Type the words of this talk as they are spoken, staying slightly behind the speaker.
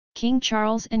King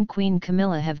Charles and Queen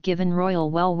Camilla have given royal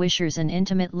well-wishers an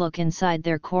intimate look inside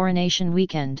their coronation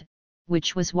weekend,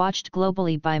 which was watched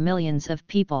globally by millions of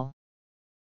people.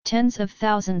 Tens of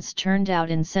thousands turned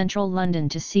out in central London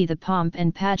to see the pomp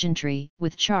and pageantry,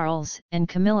 with Charles and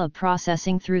Camilla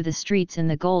processing through the streets in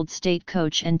the gold state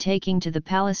coach and taking to the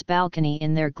palace balcony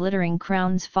in their glittering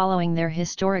crowns following their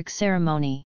historic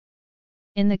ceremony.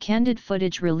 In the candid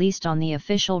footage released on the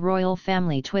official royal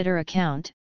family Twitter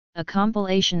account, a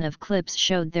compilation of clips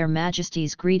showed their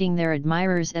majesties greeting their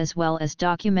admirers as well as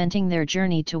documenting their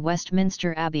journey to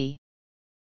Westminster Abbey.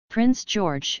 Prince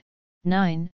George,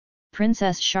 9,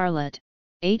 Princess Charlotte,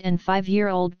 8 and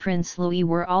 5-year-old Prince Louis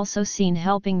were also seen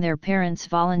helping their parents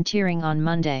volunteering on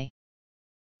Monday.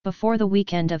 Before the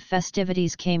weekend of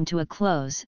festivities came to a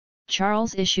close,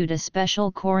 Charles issued a special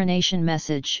coronation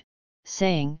message,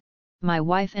 saying, "My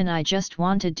wife and I just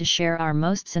wanted to share our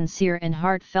most sincere and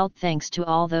heartfelt thanks to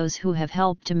all those who have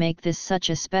helped to make this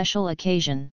such a special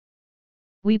occasion.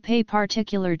 We pay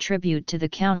particular tribute to the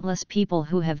countless people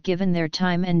who have given their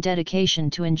time and dedication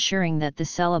to ensuring that the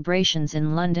celebrations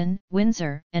in London,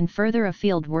 Windsor, and further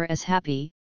afield were as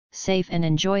happy, safe and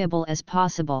enjoyable as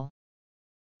possible.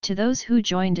 To those who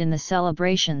joined in the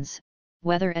celebrations,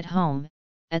 whether at home,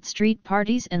 at street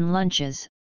parties and lunches,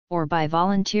 or by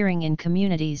volunteering in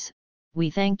communities, we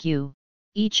thank you,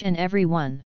 each and every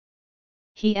one."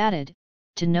 He added,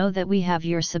 "To know that we have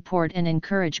your support and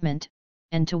encouragement,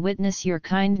 and to witness your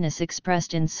kindness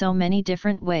expressed in so many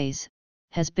different ways,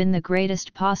 has been the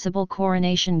greatest possible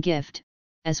coronation gift,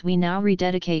 as we now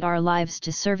rededicate our lives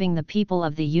to serving the people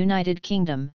of the United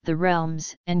Kingdom, the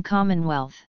realms, and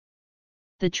Commonwealth."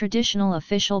 The traditional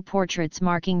official portraits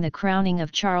marking the crowning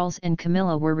of Charles and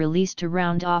Camilla were released to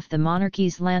round off the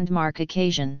monarchy's landmark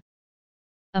occasion.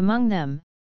 Among them,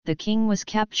 the king was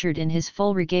captured in his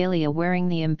full regalia wearing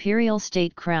the imperial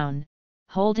state crown,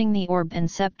 holding the orb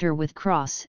and scepter with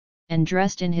cross, and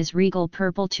dressed in his regal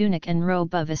purple tunic and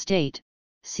robe of estate,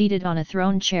 seated on a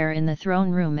throne chair in the throne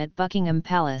room at Buckingham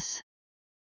Palace.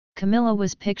 Camilla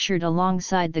was pictured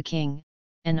alongside the king,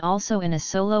 and also in a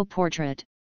solo portrait,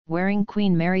 wearing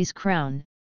Queen Mary's crown,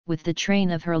 with the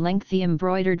train of her lengthy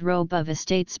embroidered robe of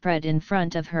estate spread in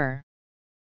front of her.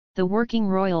 The working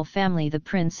royal family, the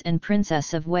Prince and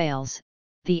Princess of Wales,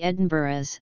 the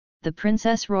Edinburghs, the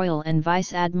Princess Royal and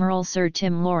Vice Admiral Sir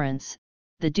Tim Lawrence,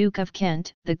 the Duke of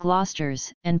Kent, the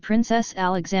Gloucesters, and Princess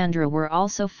Alexandra were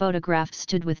also photographed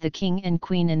stood with the King and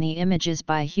Queen in the images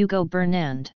by Hugo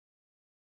Bernand.